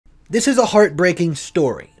This is a heartbreaking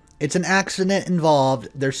story. It's an accident involved,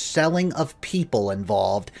 there's selling of people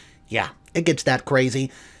involved. Yeah, it gets that crazy.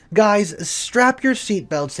 Guys, strap your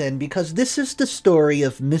seatbelts in because this is the story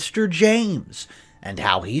of Mr. James and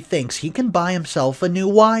how he thinks he can buy himself a new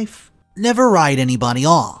wife. Never write anybody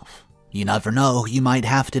off. You never know who you might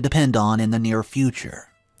have to depend on in the near future.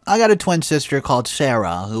 I got a twin sister called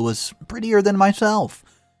Sarah who was prettier than myself.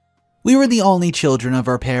 We were the only children of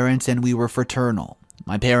our parents and we were fraternal.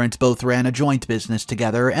 My parents both ran a joint business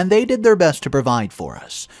together, and they did their best to provide for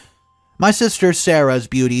us. My sister Sarah's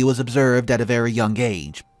beauty was observed at a very young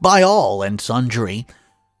age, by all and sundry.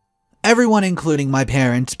 Everyone, including my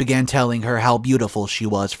parents, began telling her how beautiful she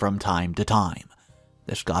was from time to time.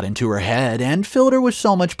 This got into her head and filled her with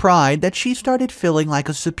so much pride that she started feeling like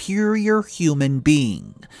a superior human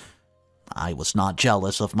being. I was not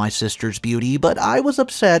jealous of my sister's beauty, but I was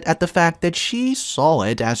upset at the fact that she saw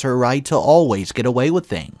it as her right to always get away with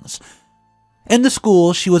things. In the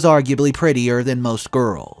school, she was arguably prettier than most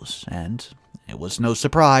girls, and it was no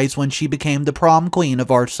surprise when she became the prom queen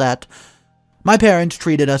of our set. My parents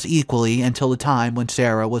treated us equally until the time when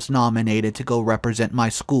Sarah was nominated to go represent my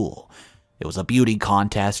school. It was a beauty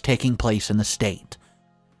contest taking place in the state.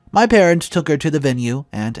 My parents took her to the venue,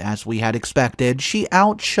 and as we had expected, she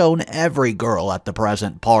outshone every girl at the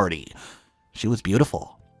present party. She was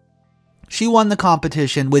beautiful. She won the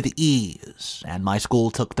competition with ease, and my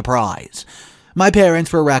school took the prize. My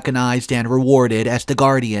parents were recognized and rewarded as the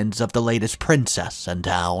guardians of the latest princess in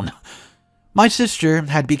town. My sister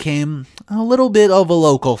had become a little bit of a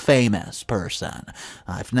local famous person.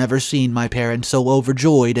 I've never seen my parents so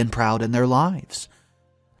overjoyed and proud in their lives.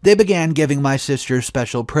 They began giving my sister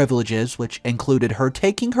special privileges, which included her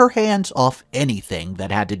taking her hands off anything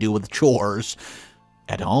that had to do with chores,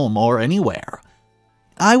 at home or anywhere.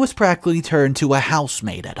 I was practically turned to a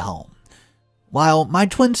housemaid at home. While my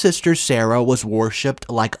twin sister Sarah was worshipped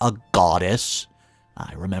like a goddess,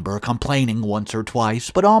 I remember complaining once or twice,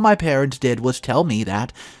 but all my parents did was tell me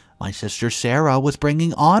that my sister Sarah was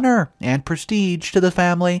bringing honor and prestige to the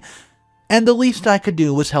family, and the least I could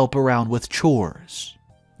do was help around with chores.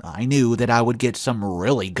 I knew that I would get some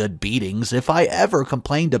really good beatings if I ever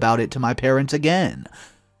complained about it to my parents again.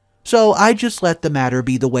 So I just let the matter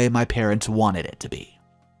be the way my parents wanted it to be.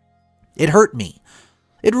 It hurt me.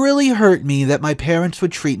 It really hurt me that my parents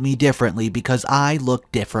would treat me differently because I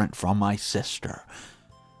looked different from my sister.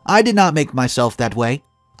 I did not make myself that way.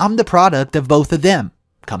 I'm the product of both of them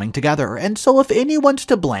coming together, and so if anyone's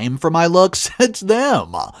to blame for my looks, it's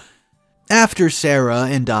them. After Sarah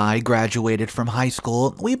and I graduated from high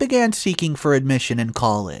school, we began seeking for admission in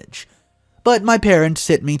college. But my parents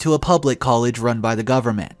sent me to a public college run by the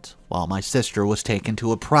government, while my sister was taken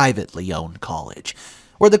to a privately owned college,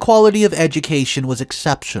 where the quality of education was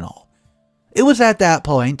exceptional. It was at that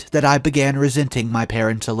point that I began resenting my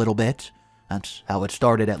parents a little bit. That's how it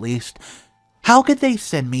started, at least. How could they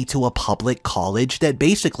send me to a public college that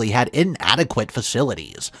basically had inadequate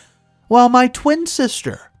facilities, while my twin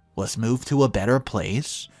sister was moved to a better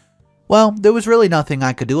place? Well, there was really nothing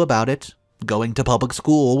I could do about it. Going to public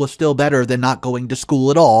school was still better than not going to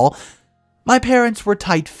school at all. My parents were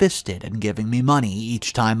tight-fisted in giving me money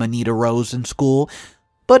each time a need arose in school,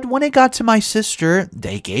 but when it got to my sister,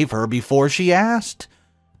 they gave her before she asked.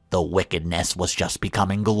 The wickedness was just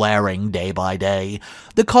becoming glaring day by day.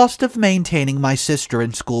 The cost of maintaining my sister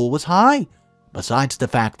in school was high, besides the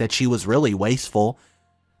fact that she was really wasteful.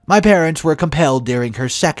 My parents were compelled during her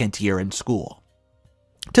second year in school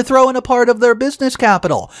to throw in a part of their business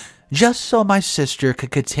capital, just so my sister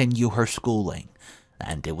could continue her schooling.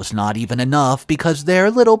 And it was not even enough because their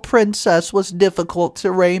little princess was difficult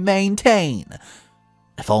to maintain.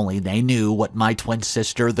 If only they knew what my twin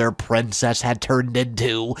sister, their princess, had turned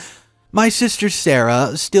into. My sister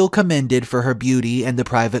Sarah, still commended for her beauty in the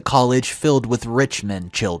private college filled with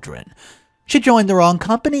Richmond children. She joined the wrong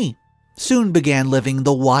company. Soon began living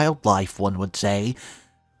the wild life, one would say.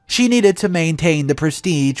 She needed to maintain the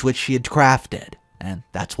prestige which she had crafted, and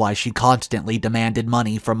that's why she constantly demanded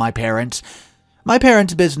money from my parents. My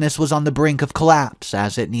parents' business was on the brink of collapse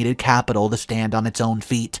as it needed capital to stand on its own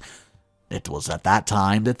feet. It was at that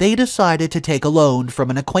time that they decided to take a loan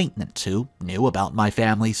from an acquaintance who knew about my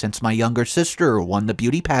family since my younger sister won the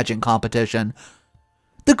beauty pageant competition.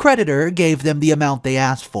 The creditor gave them the amount they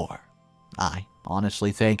asked for. I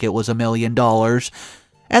honestly think it was $1 million,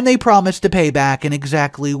 and they promised to pay back in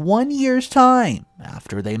exactly 1 year's time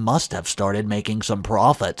after they must have started making some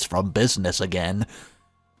profits from business again.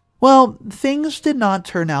 Well, things did not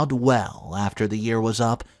turn out well after the year was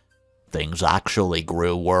up. Things actually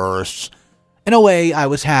grew worse. In a way, I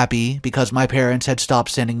was happy because my parents had stopped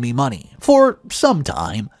sending me money for some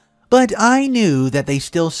time, But I knew that they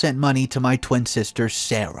still sent money to my twin sister,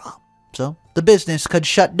 Sarah. So the business could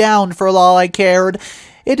shut down for all I cared.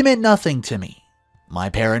 It meant nothing to me. My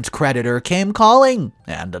parents' creditor came calling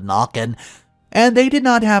and knocking, and they did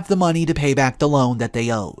not have the money to pay back the loan that they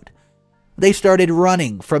owed. They started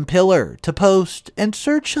running from pillar to post in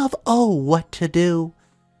search of, what to do.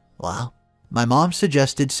 Well, my mom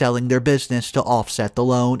suggested selling their business to offset the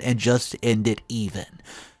loan and just end it even.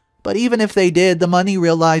 But even if they did, the money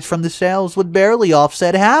realized from the sales would barely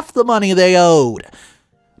offset half the money they owed.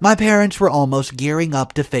 My parents were almost gearing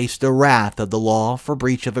up to face the wrath of the law for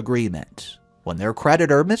breach of agreement when their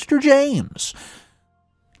creditor, Mr. James,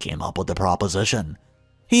 came up with the proposition.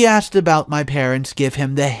 He asked about my parents give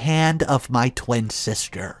him the hand of my twin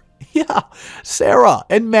sister. Yeah, Sarah,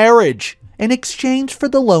 in marriage, in exchange for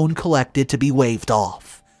the loan collected to be waived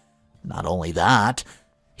off. Not only that,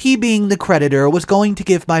 he being the creditor was going to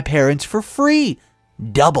give my parents for free,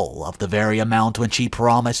 double of the very amount when she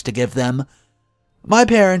promised to give them. My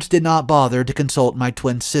parents did not bother to consult my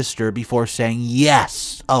twin sister before saying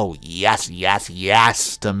yes, yes,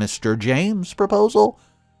 to Mr. James' proposal.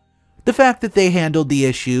 The fact that they handled the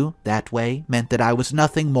issue that way meant that I was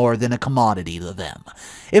nothing more than a commodity to them.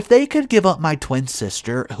 If they could give up my twin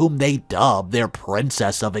sister, whom they dubbed their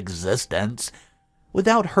princess of existence,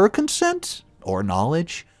 without her consent or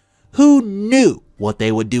knowledge, who knew what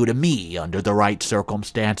they would do to me under the right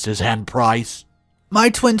circumstances and price? My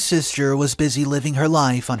twin sister was busy living her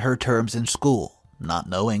life on her terms in school, not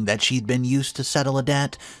knowing that she'd been used to settle a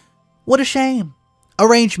debt. What a shame.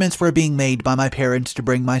 Arrangements were being made by my parents to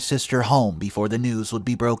bring my sister home before the news would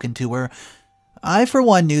be broken to her. I, for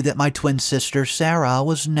one, knew that my twin sister, Sarah,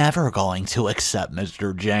 was never going to accept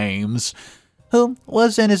Mr. James, who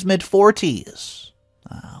was in his mid-40s.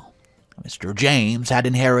 Mr. James had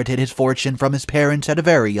inherited his fortune from his parents at a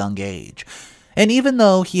very young age, and even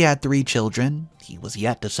though he had 3 children, he was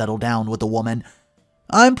yet to settle down with a woman.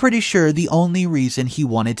 I'm pretty sure the only reason he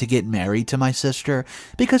wanted to get married to my sister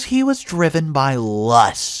because he was driven by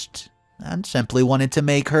lust and simply wanted to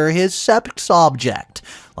make her his sex object,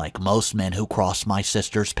 like most men who crossed my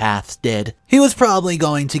sister's path did. He was probably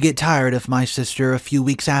going to get tired of my sister a few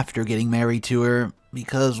weeks after getting married to her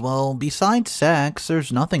because, well, besides sex,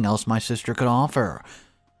 there's nothing else my sister could offer.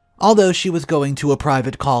 Although she was going to a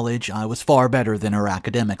private college, I was far better than her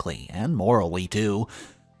academically, and morally too.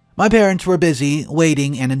 My parents were busy,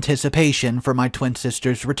 waiting in anticipation for my twin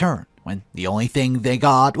sister's return, when the only thing they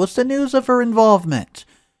got was the news of her involvement.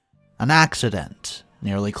 An accident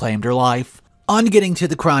nearly claimed her life. On getting to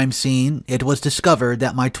the crime scene, it was discovered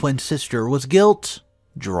that my twin sister was guilty.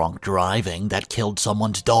 Drunk driving that killed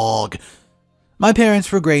someone's dog. My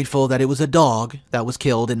parents were grateful that it was a dog that was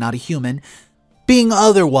killed and not a human. Being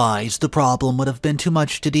otherwise, the problem would have been too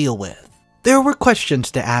much to deal with. There were questions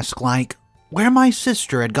to ask like, where my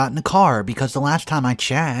sister had gotten a car because the last time I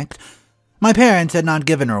checked, my parents had not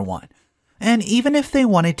given her one. And even if they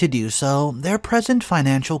wanted to do so, their present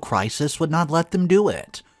financial crisis would not let them do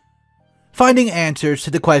it. Finding answers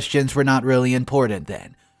to the questions were not really important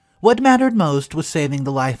then. What mattered most was saving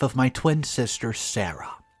the life of my twin sister,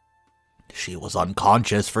 Sarah. She was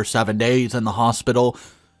unconscious for 7 days in the hospital,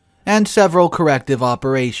 and several corrective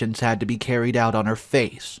operations had to be carried out on her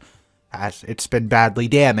face, as it's been badly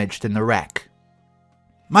damaged in the wreck.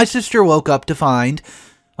 My sister woke up to find,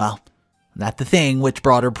 that the thing which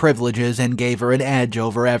brought her privileges and gave her an edge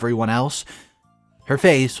over everyone else, her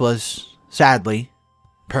face was, sadly,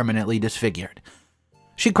 permanently disfigured.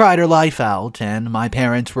 She cried her life out, and my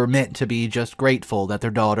parents were meant to be just grateful that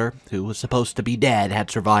their daughter, who was supposed to be dead,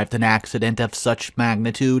 had survived an accident of such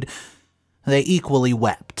magnitude. They equally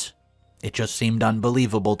wept. It just seemed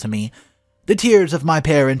unbelievable to me. The tears of my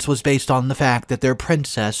parents was based on the fact that their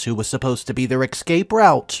princess, who was supposed to be their escape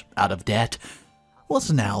route out of debt,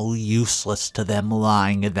 was now useless to them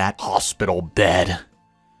lying in that hospital bed.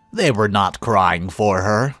 They were not crying for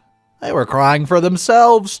her. They were crying for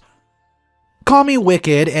themselves. Call me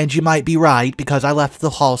wicked, and you might be right, because I left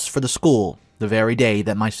the house for the school the very day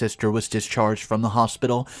that my sister was discharged from the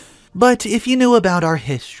hospital. But if you knew about our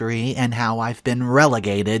history and how I've been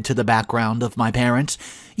relegated to the background of my parents,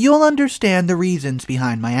 you'll understand the reasons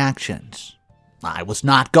behind my actions. I was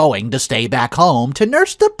not going to stay back home to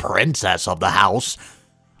nurse the princess of the house.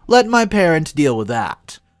 Let my parents deal with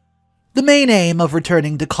that. The main aim of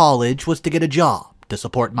returning to college was to get a job to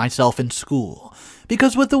support myself in school,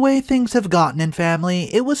 because with the way things have gotten in family,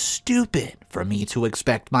 it was stupid for me to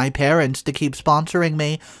expect my parents to keep sponsoring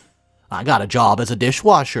me. I got a job as a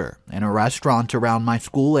dishwasher in a restaurant around my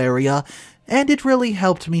school area, and it really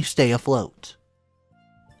helped me stay afloat.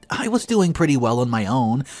 I was doing pretty well on my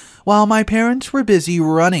own, while my parents were busy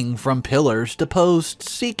running from pillars to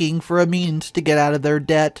posts seeking for a means to get out of their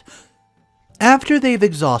debt. After they've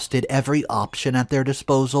exhausted every option at their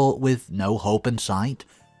disposal with no hope in sight,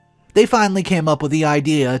 they finally came up with the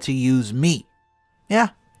idea to use me. Yeah,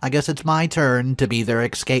 I guess it's my turn to be their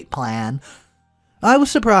escape plan. I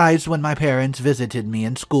was surprised when my parents visited me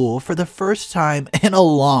in school for the first time in a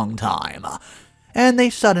long time, and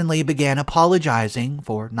they suddenly began apologizing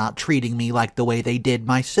for not treating me like the way they did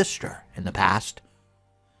my sister in the past.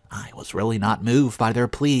 I was really not moved by their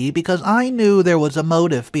plea because I knew there was a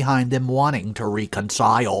motive behind them wanting to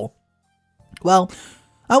reconcile. Well,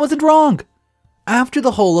 I wasn't wrong. After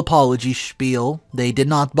the whole apology spiel, they did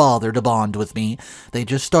not bother to bond with me. They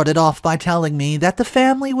just started off by telling me that the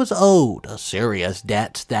family was owed a serious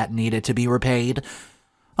debt that needed to be repaid.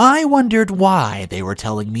 I wondered why they were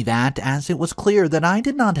telling me that, as it was clear that I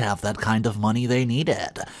did not have that kind of money they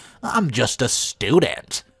needed. I'm just a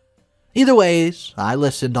student. Either ways, I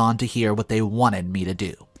listened on to hear what they wanted me to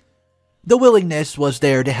do. The willingness was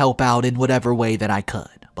there to help out in whatever way that I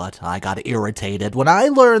could, but I got irritated when I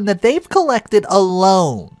learned that they've collected a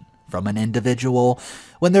loan from an individual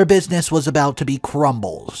when their business was about to be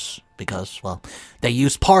crumbles, because, well, they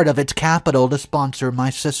used part of its capital to sponsor my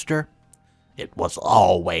sister. It was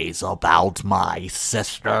always about my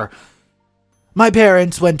sister. My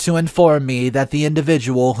parents went to inform me that the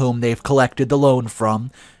individual whom they've collected the loan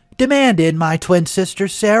from demanded my twin sister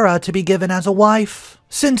Sarah to be given as a wife.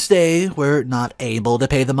 Since they were not able to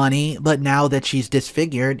pay the money, but now that she's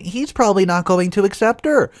disfigured, he's probably not going to accept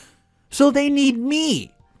her. So they need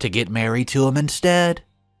me to get married to him instead.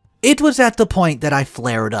 It was at the point that I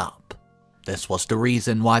flared up. This was the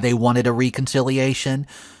reason why they wanted a reconciliation.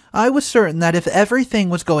 I was certain that if everything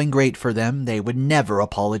was going great for them, they would never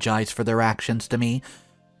apologize for their actions to me.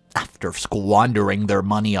 After squandering their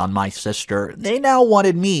money on my sister, they now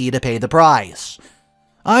wanted me to pay the price.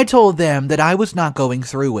 I told them that I was not going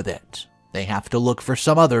through with it. They have to look for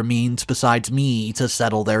some other means besides me to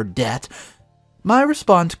settle their debt. My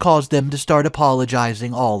response caused them to start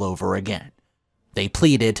apologizing all over again. They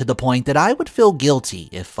pleaded to the point that I would feel guilty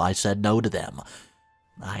if I said no to them.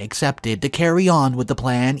 I accepted to carry on with the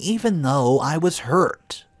plan even though I was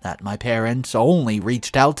hurt that my parents only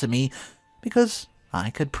reached out to me because I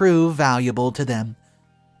could prove valuable to them.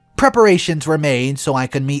 Preparations were made so I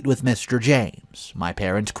could meet with Mr. James, my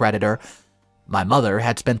parents' creditor. My mother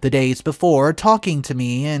had spent the days before talking to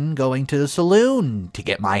me and going to the saloon to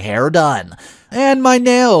get my hair done, and my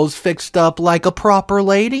nails fixed up like a proper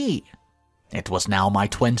lady. It was now my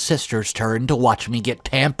twin sister's turn to watch me get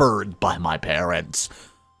pampered by my parents.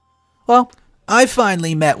 Well, I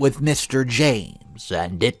finally met with Mr. James,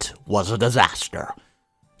 and it was a disaster.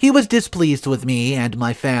 He was displeased with me and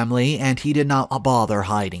my family, and he did not bother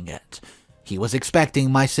hiding it. He was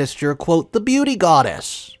expecting my sister, quote, the beauty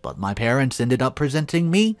goddess, but my parents ended up presenting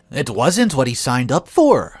me. It wasn't what he signed up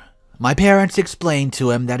for. My parents explained to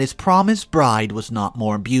him that his promised bride was not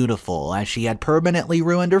more beautiful, as she had permanently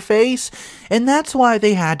ruined her face, and that's why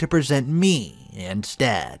they had to present me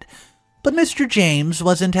instead. But Mr. James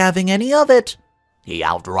wasn't having any of it. He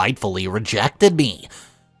outrightfully rejected me.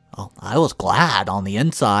 Well, I was glad on the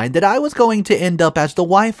inside that I was going to end up as the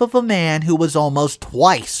wife of a man who was almost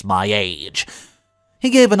twice my age. He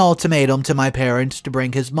gave an ultimatum to my parents to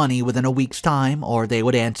bring his money within a week's time or they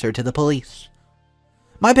would answer to the police.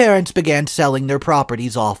 My parents began selling their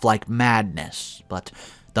properties off like madness, but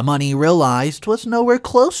the money realized was nowhere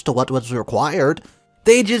close to what was required.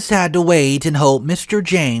 They just had to wait and hope Mr.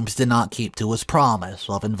 James did not keep to his promise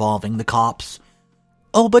of involving the cops.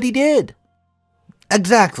 Oh, but he did.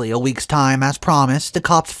 Exactly a week's time as promised, the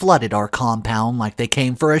cops flooded our compound like they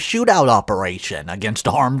came for a shootout operation against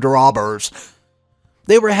armed robbers.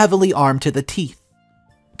 They were heavily armed to the teeth.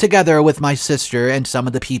 Together with my sister and some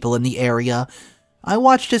of the people in the area, I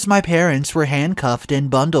watched as my parents were handcuffed and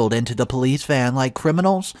bundled into the police van like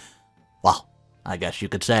criminals. Well, I guess you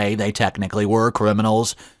could say they technically were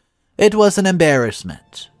criminals. It was an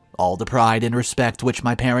embarrassment. All the pride and respect which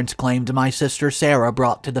my parents claimed my sister Sarah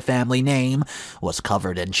brought to the family name was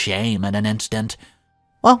covered in shame in an instant.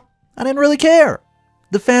 Well, I didn't really care.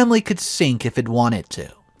 The family could sink if it wanted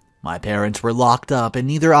to. My parents were locked up and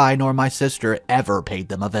neither I nor my sister ever paid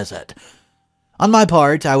them a visit. On my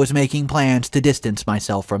part, I was making plans to distance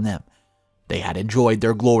myself from them. They had enjoyed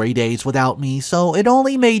their glory days without me, so it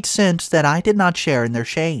only made sense that I did not share in their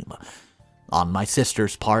shame. On my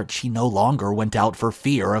sister's part, she no longer went out for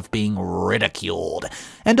fear of being ridiculed,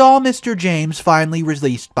 and all Mr. James finally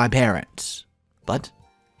released my parents. But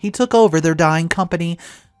he took over their dying company,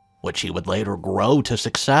 which he would later grow to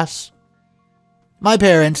success. My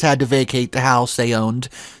parents had to vacate the house they owned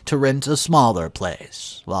to rent a smaller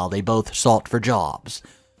place, while they both sought for jobs.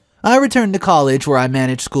 I returned to college where I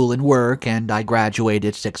managed school and work, and I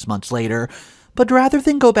graduated 6 months later, but rather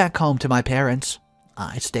than go back home to my parents,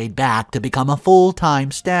 I stayed back to become a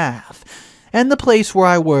full-time staff. And the place where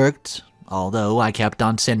I worked, although I kept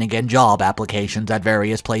on sending in job applications at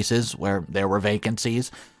various places where there were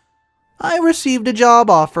vacancies, I received a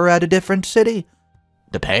job offer at a different city.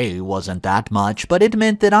 The pay wasn't that much, but it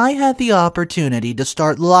meant that I had the opportunity to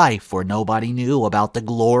start life where nobody knew about the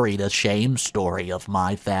glory to shame story of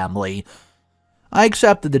my family. I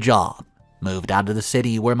accepted the job, moved out of the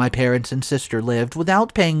city where my parents and sister lived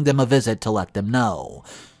without paying them a visit to let them know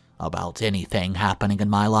about anything happening in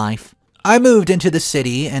my life. I moved into the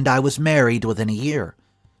city and I was married within a year.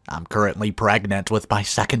 I'm currently pregnant with my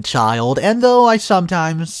second child, and though I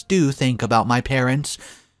sometimes do think about my parents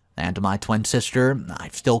and my twin sister,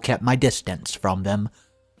 I've still kept my distance from them.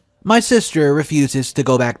 My sister refuses to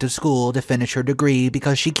go back to school to finish her degree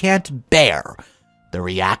because she can't bear the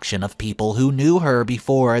reaction of people who knew her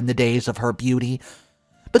before in the days of her beauty.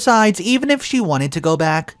 Besides, even if she wanted to go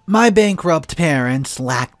back, my bankrupt parents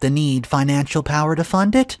lacked the financial power to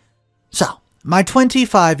fund it. So, my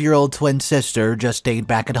 25-year-old twin sister just stayed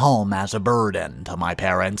back at home as a burden to my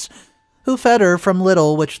parents, who fed her from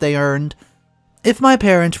little which they earned. If my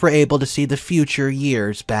parents were able to see the future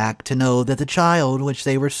years back to know that the child which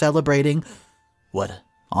they were celebrating would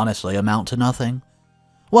honestly amount to nothing,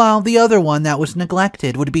 while the other one that was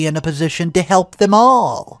neglected would be in a position to help them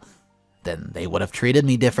all, then they would have treated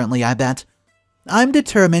me differently, I bet. I'm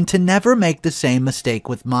determined to never make the same mistake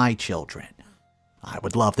with my children. I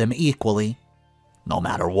would love them equally, no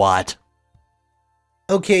matter what.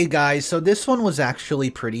 Okay, guys, so this one was actually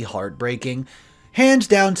pretty heartbreaking. Hands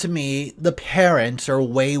down to me, the parents are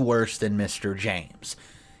way worse than Mr. James.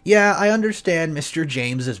 Yeah, I understand Mr.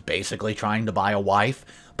 James is basically trying to buy a wife,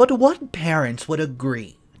 but what parents would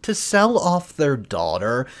agree to sell off their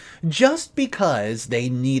daughter just because they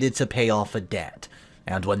needed to pay off a debt?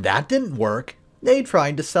 And when that didn't work, they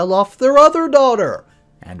tried to sell off their other daughter.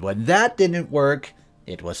 And when that didn't work,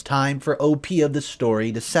 it was time for OP of the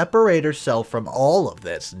story to separate herself from all of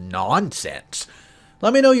this nonsense.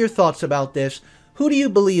 Let me know your thoughts about this. Who do you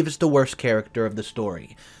believe is the worst character of the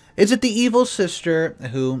story? Is it the evil sister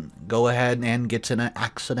who go ahead and gets in an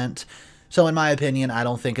accident? So in my opinion, I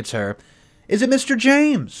don't think it's her. Is it Mr.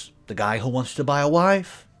 James, the guy who wants to buy a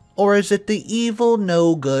wife? Or is it the evil,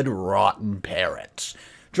 no-good, rotten parents?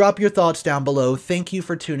 Drop your thoughts down below. Thank you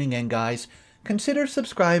for tuning in, guys. Consider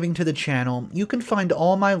subscribing to the channel. You can find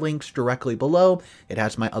all my links directly below. It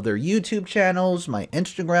has my other YouTube channels, my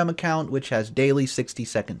Instagram account, which has daily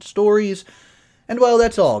 60-second stories. And well,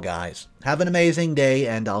 that's all, guys. Have an amazing day,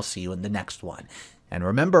 and I'll see you in the next one. And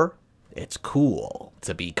remember, it's cool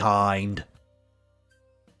to be kind.